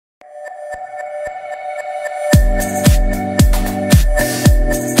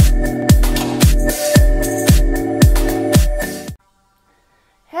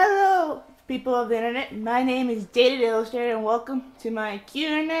of the internet. My name is Dated Illustrator and welcome to my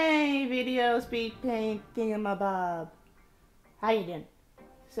Q&A video speed paint thingamabob. How you doing?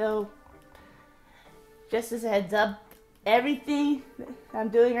 So, just as a heads up, everything I'm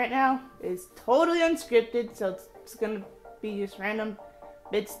doing right now is totally unscripted, so it's gonna be just random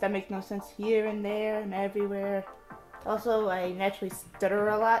bits that make no sense here and there and everywhere. Also, I naturally stutter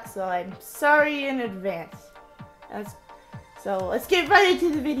a lot, so I'm sorry in advance. So let's get right into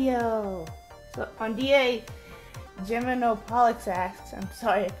the video. So on DA, Geminopolix asks, I'm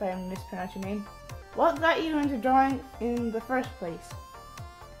sorry if I mispronounce your name, what got you into drawing in the first place?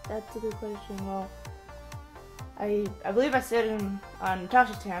 That's a good question. Well, I believe I said it on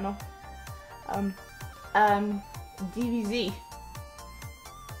Tasha's channel. DBZ.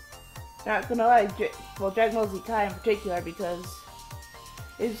 Not gonna lie, Dragon Ball Z Kai in particular, because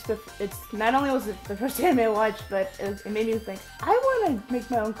it's not only was it the first anime I watched, but it made me think I want to make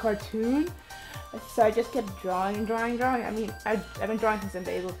my own cartoon. So I just kept drawing and drawing and drawing. I mean, I've been drawing since I'm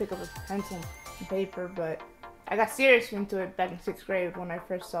able to pick up a pencil and paper, but I got serious into it back in 6th grade when I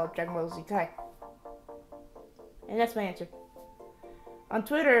first saw Dragon Ball Z Kai. And that's my answer. On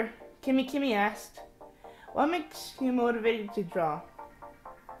Twitter, Kimmy asked, what makes you motivated to draw?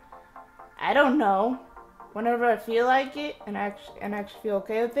 I don't know. Whenever I feel like it and I actually feel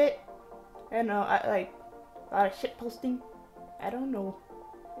okay with it. I don't know, I like a lot of shit posting. I don't know.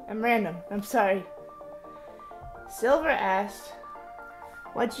 I'm random. I'm sorry. Silver asked,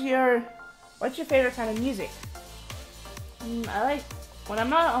 what's your favorite kind of music? I like when I'm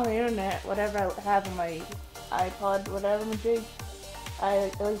not on the internet, whatever I have on my iPod, whatever my jig. I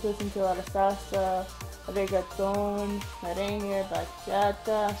like to listen to a lot of salsa, reggaeton, merengue,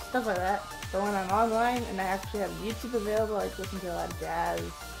 bachata, stuff like that. But when I'm online and I actually have YouTube available, I like to listen to a lot of jazz,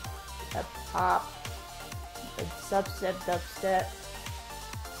 pop, dubstep,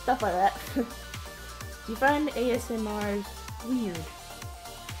 stuff like that. Do you find ASMRs weird?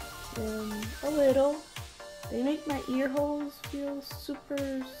 A little. They make my ear holes feel super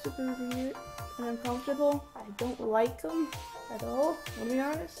weird and uncomfortable. I don't like them at all, to be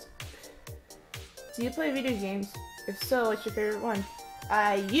honest. Do you play video games? If so, what's your favorite one?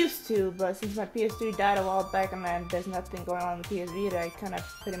 I used to, but since my PS3 died a while back and then there's nothing going on in the PS Vita, I kind of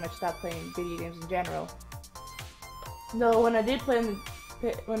pretty much stopped playing video games in general. No, when I did play on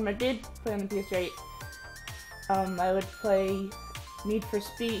the PS3, I would play Need for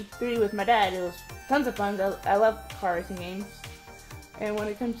Speed 3 with my dad. It was tons of fun. I love car racing games. And when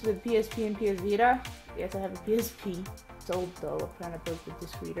it comes to the PSP and PS Vita, yes, I have a PSP. It's old though. I'm trying to break the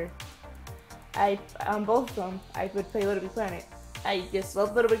disc reader. On both of them, I would play Little Big Planet. I just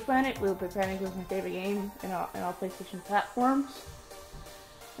love Little Big Planet. Little Big Planet was my favorite game in all PlayStation platforms.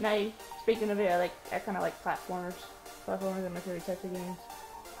 And speaking of it, I kind of like platformers. Platformers are my favorite type of games.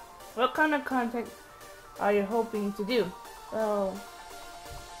 What kind of content are you hoping to do? Well,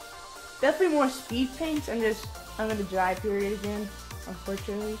 definitely more speed paints. I'm in the dry period again,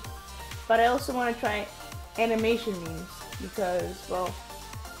 unfortunately. But I also want to try animation memes because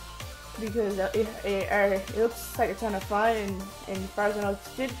it looks like a ton of fun, and as far as I know, it's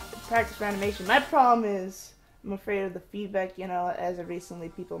good practice for animation. My problem is I'm afraid of the feedback. You know, as of recently,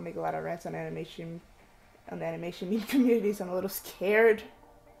 people make a lot of rants on the animation meme community, so I'm a little scared.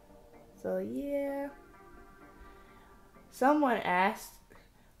 So yeah. Someone asked,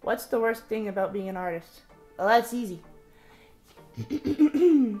 what's the worst thing about being an artist? Well, that's easy.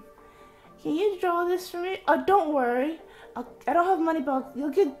 Can you draw this for me? Oh, don't worry. I don't have money, but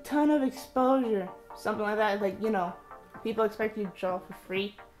you'll get a ton of exposure. Something like that. Like, you know, people expect you to draw for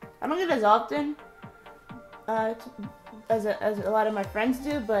free. I don't get it as often as a lot of my friends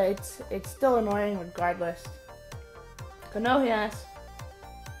do, but it's still annoying regardless. Konohi asks,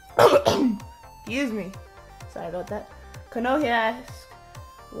 excuse me. Sorry about that. Konohi asks,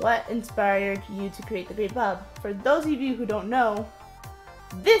 what inspired you to create the Great Bob? For those of you who don't know,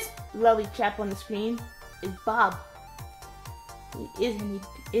 this lovely chap on the screen is Bob. Isn't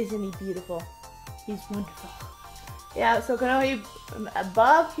he beautiful? He's wonderful. Yeah, so Konohi,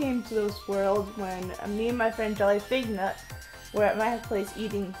 Bob came to this world when me and my friend Jolly Fignut were at my place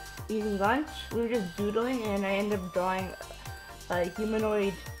eating lunch. We were just doodling, and I ended up drawing a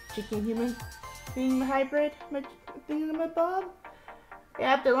humanoid chicken human thing hybrid thingamabob.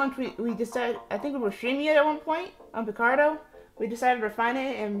 Yeah, after lunch we decided, I think we were streaming it at one point on Picardo. We decided to refine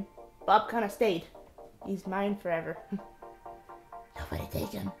it, and Bob kind of stayed. He's mine forever. Nobody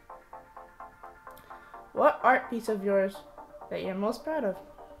take him. What art piece of yours that you're most proud of?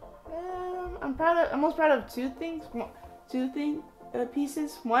 I'm most proud of two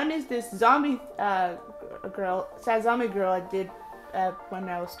pieces. One is this zombie sad zombie girl I did when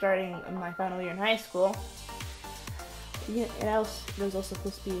I was starting in my final year in high school. Yeah, and there was also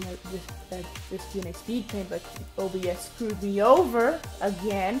supposed to be this QnA Speedpaint, but OBS screwed me over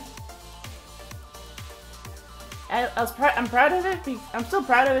again. I'm proud of it. I'm still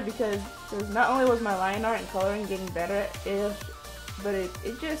proud of it because not only was my line art and coloring getting better, but it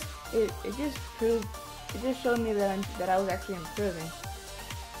just showed me that I was actually improving.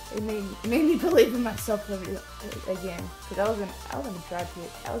 It made me believe in myself again, because I was in the dry pit.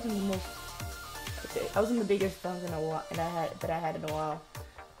 I was in the biggest dunk that I had in a while.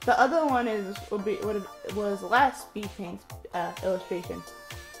 The other one was the last Speedpaint illustration,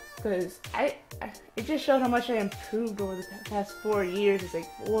 because it just showed how much I improved over the past 4 years. It's like,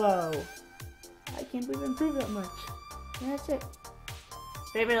 whoa, I can't believe I improved that much. And that's it.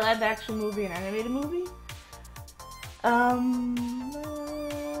 Favorite live action movie and animated movie?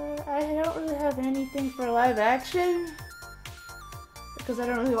 I don't really have anything for live action, because I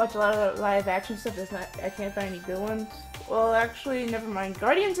don't really watch a lot of live action stuff. I can't find any good ones. Well, actually, never mind.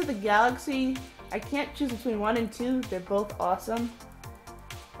 Guardians of the Galaxy, I can't choose between 1 and 2. They're both awesome.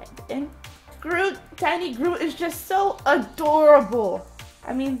 And Groot, Tiny Groot is just so adorable.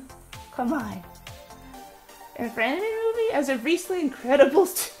 I mean, come on. And for animated movie, as of recently,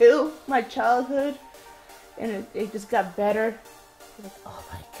 Incredibles 2, my childhood, and it just got better. Like, oh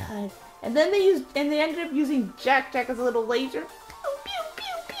my god. And then they ended up using Jack as a little laser. Pew, pew,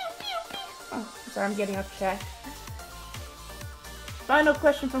 pew, pew, pew, pew. Oh, sorry, I'm getting off track. Final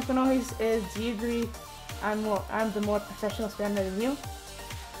question from Konohis is, do you agree I'm the more professional spammer than you?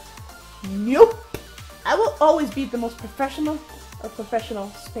 Nope! I will always be the most professional of professional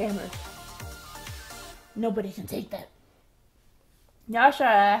spammers. Nobody can take that. Yasha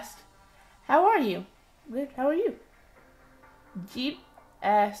asked, how are you? Good, how are you? Jeep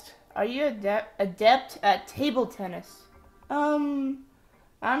asked, are you adept at table tennis? I'm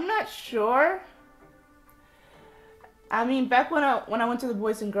not sure. I mean, back when I went to the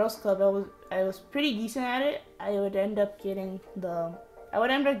Boys and Girls Club, I was pretty decent at it. I would end up getting the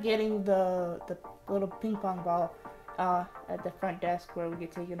little ping pong ball at the front desk where we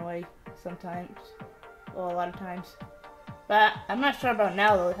get taken away sometimes. Well, a lot of times. But I'm not sure about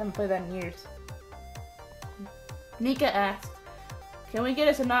now though. I haven't played that in years. Nika asked, can we get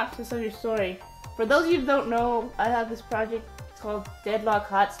a synopsis of your story? For those of you who don't know, I have this project. It's called Deadlock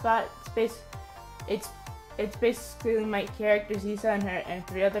Hotspot. It's basically my character Zisa and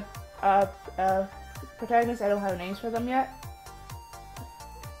 3 other protagonists. I don't have names for them yet.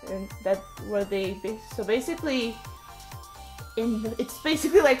 And so basically, it's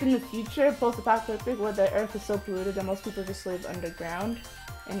basically like in the future, post-apocalyptic, where the earth is so polluted that most people just live underground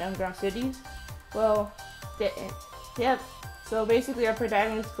in underground cities. Well, yeah. So basically, our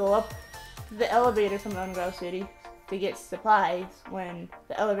protagonists go up to the elevator from the underground city to get supplies when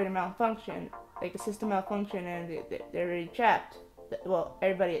the elevator malfunction, like the system malfunction, and they're already trapped. Well,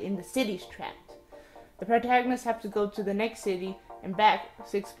 everybody in the city's trapped. The protagonists have to go to the next city and back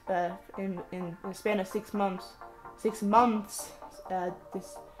in the span of 6 months. 6 months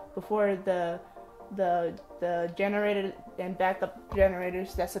before the generator and backup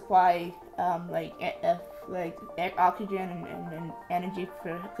generators that supply like oxygen and energy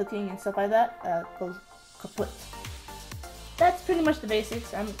for cooking and stuff like that goes kaput. That's pretty much the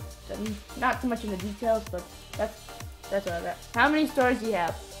basics. I'm not too much in the details, but that's what I got. How many stories do you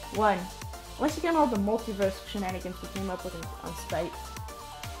have? 1. Once again, all the multiverse shenanigans we came up with on Skype.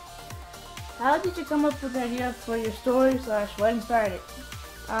 How did you come up with the idea for your story / what inspired it?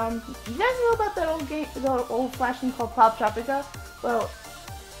 You guys know about that old flash game called Pop Tropica? Well,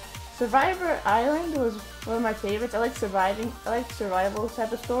 Survivor Island was one of my favorites. I like survival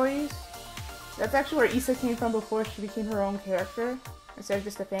type of stories. That's actually where Issa came from before she became her own character, instead of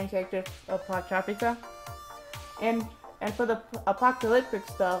just a fan character of Pop Tropica. And for the apocalyptic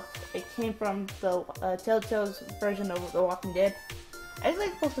stuff, it came from the Telltale's version of The Walking Dead. I just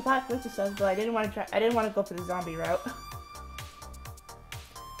like post-apocalyptic stuff, but I didn't want to go for the zombie route.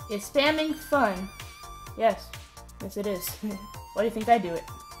 Is spamming fun? Yes it is. Why do you think I do it?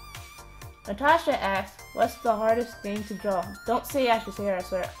 Natasha asked, what's the hardest thing to draw? Don't say Ashley's hair, I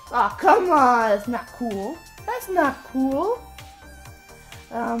swear. Aw, oh, come on! That's not cool. That's not cool!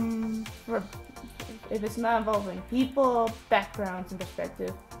 If it's not involving people, backgrounds, and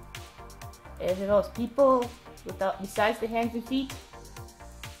perspective. If it involves people besides the hands and feet,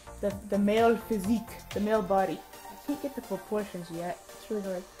 the male physique, the male body. I can't get the proportions yet. It's really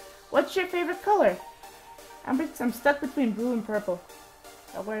hard. What's your favorite color? I'm stuck between blue and purple.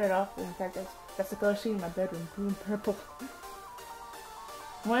 I'll wear it off. In fact, that's the color scheme in my bedroom. Blue and purple.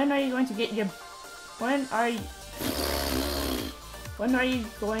 When are you going to get your... When are you... When are you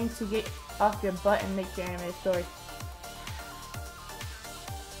going to get off your butt and make your anime story?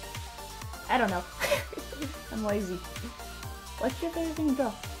 I don't know. I'm lazy. What's your favorite thing to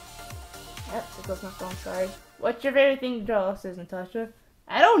draw? Yep, there goes my phone, sorry. What's your favorite thing to draw, says Natasha.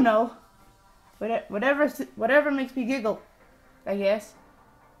 I don't know. Whatever makes me giggle, I guess.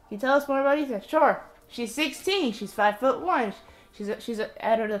 Can you tell us more about Ethan? Sure. She's 16. She's 5'1". She's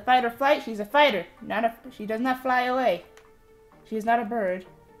out of the fight or flight. She's a fighter. She does not fly away. She is not a bird.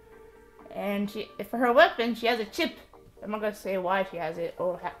 And for her weapon, she has a chip. I'm not gonna say why she has it,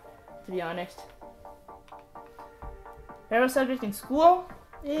 to be honest. Favorite subject in school?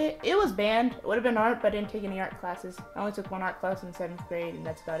 It was band. It would have been art, but I didn't take any art classes. I only took one art class in 7th grade, and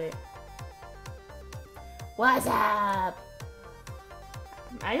that's about it. What's up?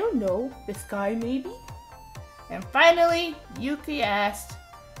 I don't know. This guy, maybe? And finally, Yuki asked,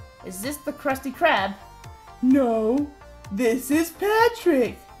 is this the Krusty Krab? No, this is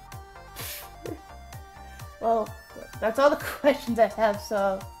Patrick! Well, that's all the questions I have,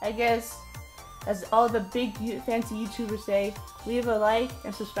 so I guess, as all the big fancy YouTubers say, leave a like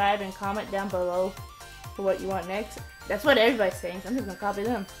and subscribe and comment down below for what you want next. That's what everybody's saying, so I'm just gonna copy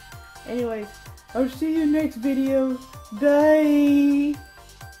them. Anyways, I'll see you next video. Bye!